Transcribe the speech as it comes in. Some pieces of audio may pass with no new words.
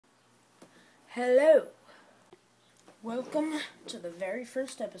Hello. Welcome to the very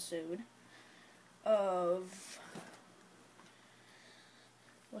first episode of,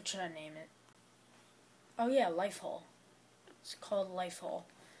 what should I name it? Oh yeah, Life Haul. It's called Life Haul.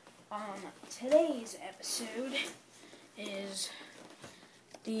 Today's episode is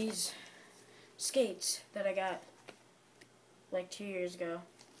these skates that I got like 2 years ago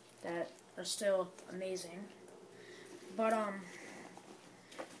that are still amazing. But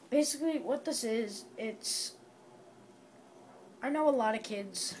basically what this is, I know a lot of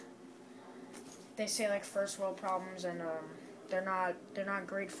kids, they say like first world problems and they're not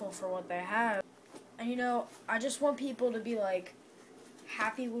grateful for what they have. And I just want people to be like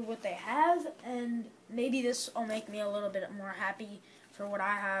happy with what they have, and maybe this will make me a little bit more happy for what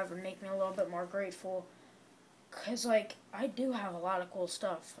I have and make me a little bit more grateful. Cause like I do have a lot of cool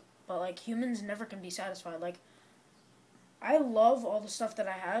stuff, but like humans never can be satisfied. Like I love all the stuff that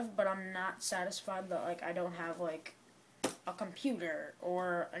I have, but I'm not satisfied that like I don't have like a computer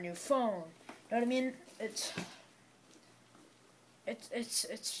or a new phone. You know what I mean? It's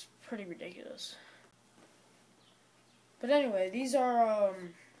pretty ridiculous. But anyway, these are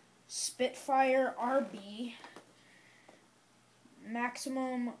Spitfire RB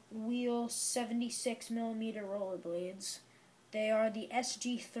maximum wheel 76mm rollerblades. They are the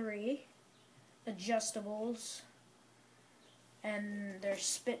SG3 adjustables, and they're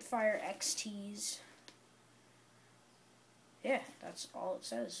Spitfire XTs. Yeah, that's all it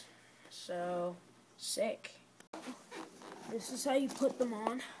says. So, sick. This is how you put them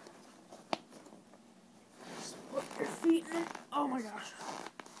on. Just put your feet in it. Oh my gosh.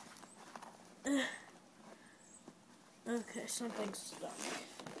 Okay, something's stuck.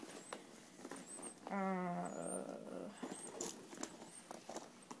 Alright.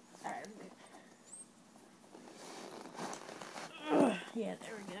 Yeah,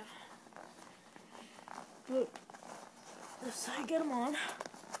 there we go. But this is how you get them on.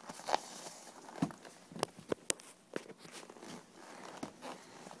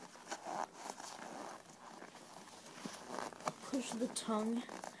 Push the tongue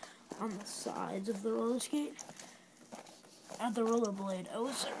on the sides of the roller skate. Not the rollerblade. Oh,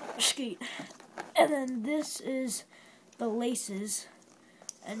 it's a roller skate. And then this is the laces.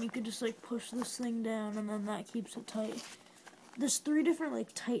 And you can just like push this thing down, and then that keeps it tight. There's 3 different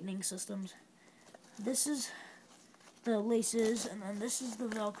like tightening systems. This is the laces, and then this is the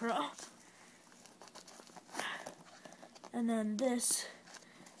Velcro. And then this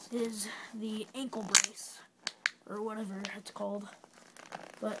is the ankle brace, or whatever it's called.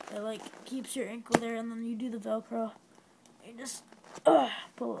 But it like keeps your ankle there, and then you do the Velcro. You just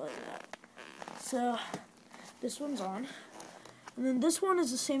pull it like that. So this one's on. And then this one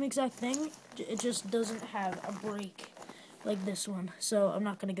is the same exact thing. It just doesn't have a brake like this one. So I'm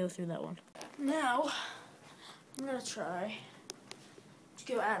not going to go through that one. Now, I'm going to try to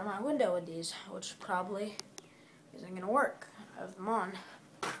go out of my window with these, which probably isn't going to work. I have them on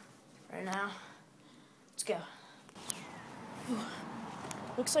right now. Let's go. Whew.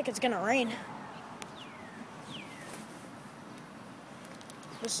 Looks like it's going to rain.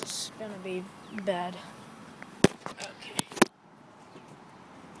 This is going to be bad. Okay.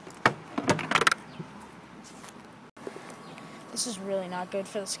 This is really not good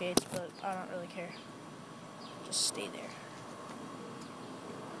for the skates, but I don't really care. Just stay there.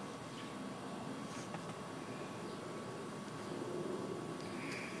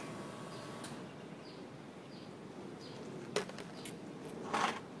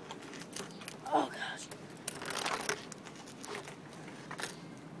 Oh gosh.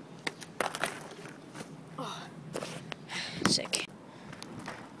 Oh. Sick.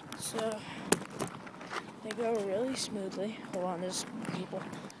 So they go really smoothly. Hold on, there's people.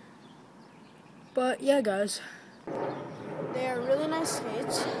 But yeah, guys, they are really nice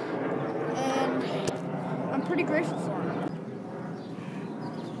skates, and I'm pretty grateful for them.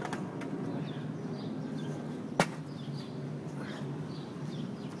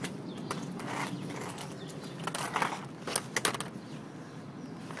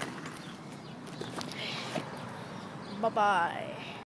 Bye-bye.